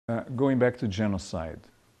Going back to genocide,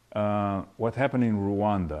 what happened in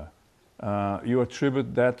Rwanda, you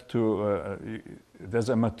attribute that to, there's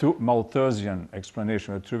a Malthusian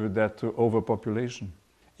explanation, you attribute that to overpopulation?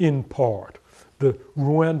 In part. The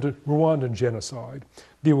Rwandan genocide,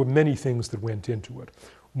 there were many things that went into it.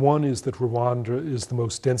 One is that Rwanda is the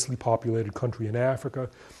most densely populated country in Africa,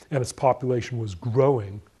 and its population was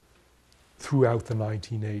growing throughout the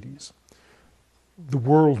 1980s. The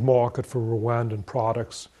world market for Rwandan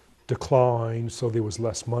products declined, so there was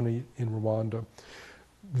less money in Rwanda.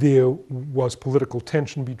 There was political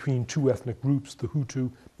tension between two ethnic groups, the Hutu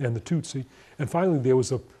and the Tutsi, and finally there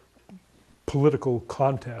was a political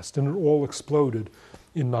contest, and it all exploded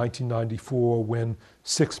in 1994 when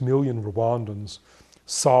 6 million Rwandans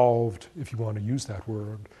solved, if you want to use that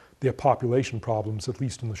word, their population problems, at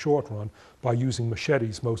least in the short run, by using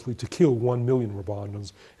machetes mostly to kill 1 million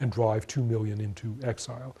Rwandans and drive 2 million into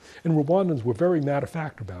exile. And Rwandans were very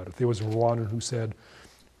matter-of-fact about it. There was a Rwandan who said,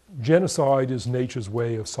 genocide is nature's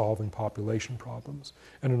way of solving population problems.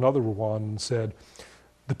 And another Rwandan said,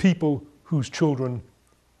 the people whose children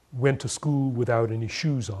went to school without any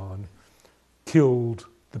shoes on killed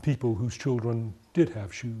the people whose children did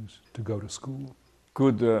have shoes to go to school.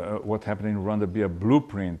 Could what happened in Rwanda be a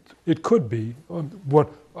blueprint? It could be.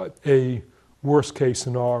 A worst case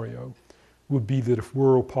scenario would be that if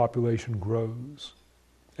world population grows,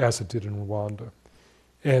 as it did in Rwanda,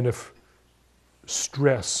 and if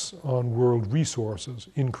stress on world resources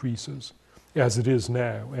increases, as it is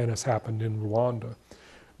now and has happened in Rwanda,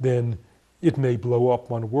 then it may blow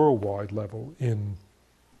up on a worldwide level in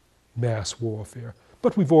mass warfare.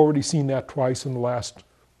 But we've already seen that twice in the last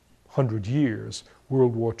 100 years.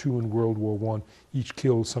 World War II and World War I each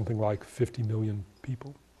killed something like 50 million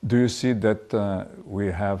people. Do you see that we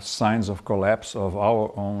have signs of collapse of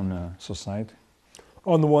our own society?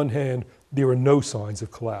 On the one hand, there are no signs of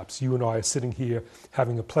collapse. You and I are sitting here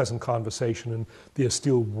having a pleasant conversation, and there's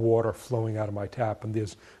still water flowing out of my tap, and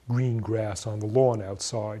there's green grass on the lawn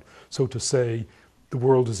outside. So to say the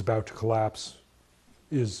world is about to collapse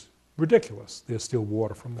is ridiculous. There's still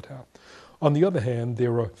water from the tap. On the other hand,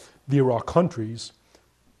 there are countries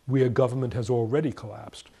where government has already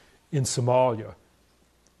collapsed. In Somalia,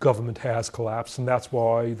 government has collapsed, and that's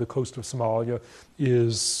why the coast of Somalia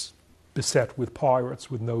is beset with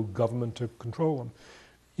pirates with no government to control them.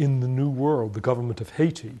 In the New World, the government of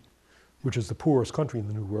Haiti, which is the poorest country in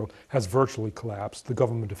the New World, has virtually collapsed. The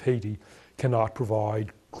government of Haiti cannot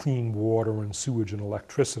provide clean water and sewage and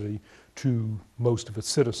electricity to most of its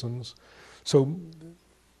citizens. So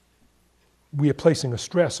we are placing a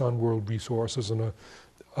stress on world resources, and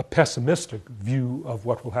a pessimistic view of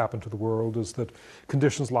what will happen to the world is that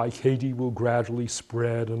conditions like Haiti will gradually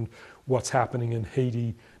spread, and what's happening in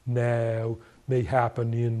Haiti now may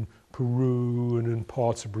happen in Peru and in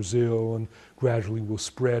parts of Brazil, and gradually will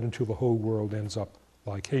spread until the whole world ends up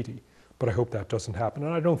like Haiti. But I hope that doesn't happen,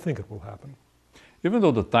 and I don't think it will happen. Even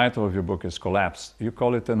though the title of your book is Collapse, you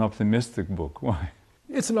call it an optimistic book. Why?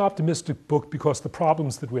 It's an optimistic book because the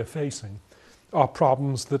problems that we're facing are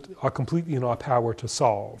problems that are completely in our power to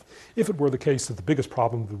solve. If it were the case that the biggest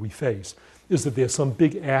problem that we face is that there's some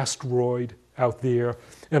big asteroid out there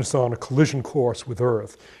and it's on a collision course with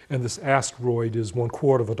Earth, and this asteroid is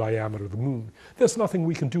 1/4 of the diameter of the moon, there's nothing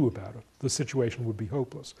we can do about it. The situation would be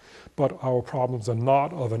hopeless. But our problems are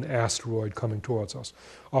not of an asteroid coming towards us.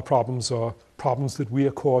 Our problems are problems that we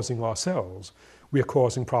are causing ourselves. We are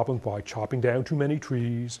causing problems by chopping down too many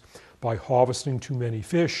trees, by harvesting too many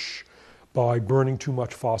fish, by burning too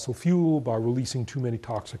much fossil fuel, by releasing too many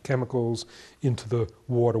toxic chemicals into the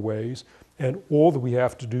waterways. And all that we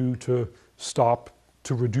have to do to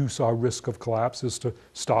reduce our risk of collapse is to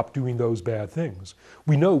stop doing those bad things.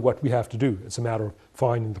 We know what we have to do. It's a matter of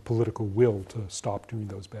finding the political will to stop doing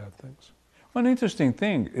those bad things. One interesting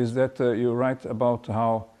thing is that you write about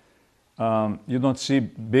how you don't see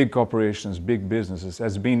big corporations, big businesses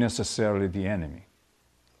as being necessarily the enemy.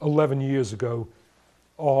 11 years ago,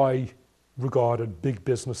 I regarded big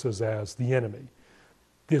businesses as the enemy.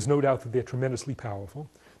 There's no doubt that they're tremendously powerful.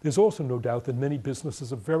 There's also no doubt that many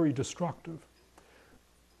businesses are very destructive.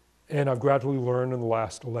 And I've gradually learned in the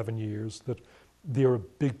last 11 years that there are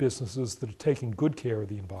big businesses that are taking good care of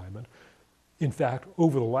the environment. In fact,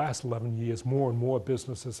 over the last 11 years, more and more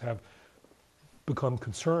businesses have become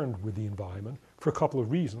concerned with the environment for a couple of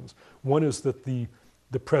reasons. One is that the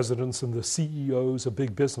presidents and the CEOs of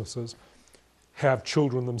big businesses have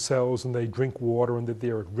children themselves, and they drink water, and that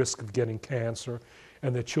they're at risk of getting cancer,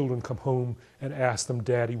 and their children come home and ask them,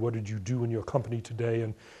 "Daddy, what did you do in your company today?"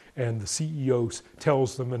 And the CEO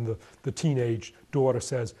tells them, and the teenage daughter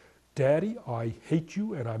says, Daddy, I hate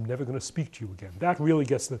you and I'm never going to speak to you again. That really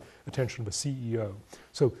gets the attention of a CEO.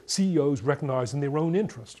 So CEOs recognize in their own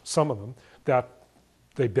interest, some of them, that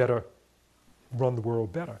they better run the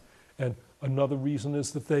world better. And another reason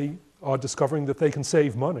is that they are discovering that they can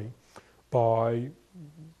save money by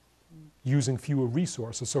using fewer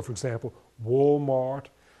resources. So for example, Walmart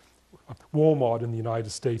in the United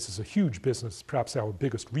States is a huge business, perhaps our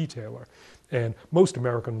biggest retailer. And most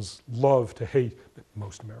Americans love to hate,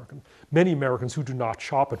 many Americans who do not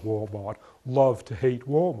shop at Walmart love to hate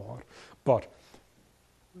Walmart. But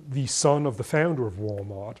the son of the founder of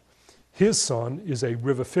Walmart, his son is a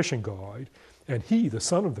river fishing guide, and he, the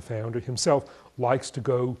son of the founder himself, likes to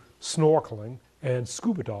go snorkeling and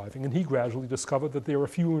scuba diving, and he gradually discovered that there are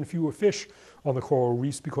fewer and fewer fish on the coral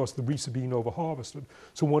reefs because the reefs are being overharvested.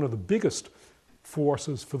 So one of the biggest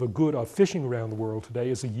forces for the good of fishing around the world today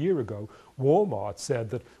is a year ago, Walmart said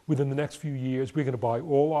that within the next few years we're going to buy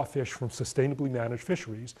all our fish from sustainably managed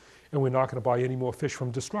fisheries, and we're not going to buy any more fish from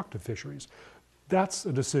destructive fisheries. That's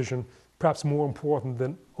a decision perhaps more important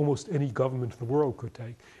than almost any government in the world could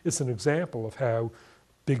take. It's an example of how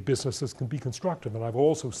big businesses can be constructive. And I've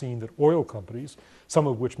also seen that oil companies, some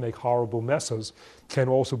of which make horrible messes, can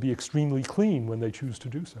also be extremely clean when they choose to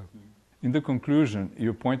do so. In the conclusion,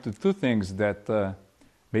 you point to two things that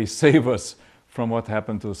may save us from what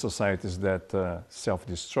happened to societies that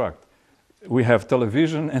self-destruct. We have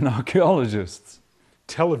television and archaeologists.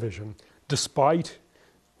 Television, despite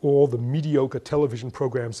all the mediocre television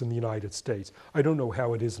programs in the United States. I don't know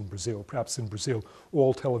how it is in Brazil. Perhaps in Brazil,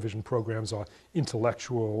 all television programs are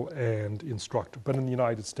intellectual and instructive. But in the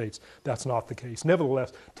United States, that's not the case.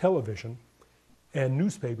 Nevertheless, television and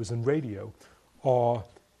newspapers and radio are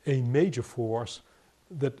a major force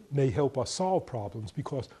that may help us solve problems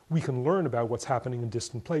because we can learn about what's happening in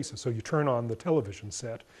distant places. So you turn on the television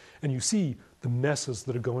set and you see the messes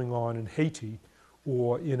that are going on in Haiti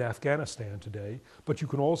or in Afghanistan today, but you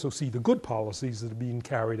can also see the good policies that are being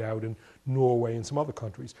carried out in Norway and some other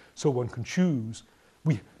countries. So one can choose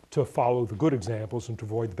to follow the good examples and to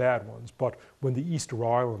avoid the bad ones. But when the Easter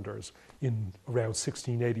Islanders in around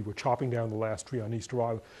 1680 were chopping down the last tree on Easter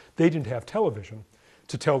Island, they didn't have television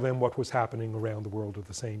to tell them what was happening around the world at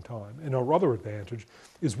the same time. And our other advantage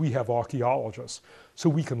is we have archaeologists, so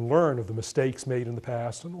we can learn of the mistakes made in the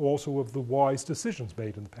past and also of the wise decisions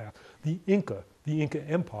made in the past. The Inca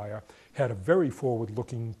Empire had a very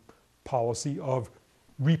forward-looking policy of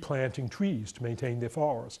replanting trees to maintain their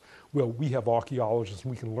forests. Well, we have archaeologists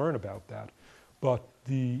and we can learn about that. But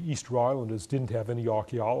the Easter Islanders didn't have any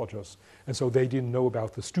archaeologists, and so they didn't know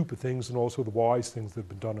about the stupid things and also the wise things that have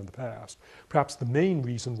been done in the past. Perhaps the main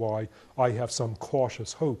reason why I have some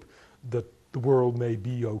cautious hope that the world may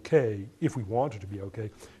be okay, if we want it to be okay,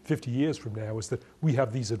 50 years from now, is that we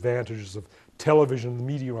have these advantages of television and the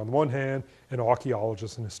media on the one hand, and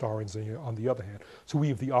archaeologists and historians on the other hand. So we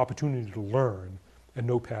have the opportunity to learn, and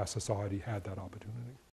no past society had that opportunity.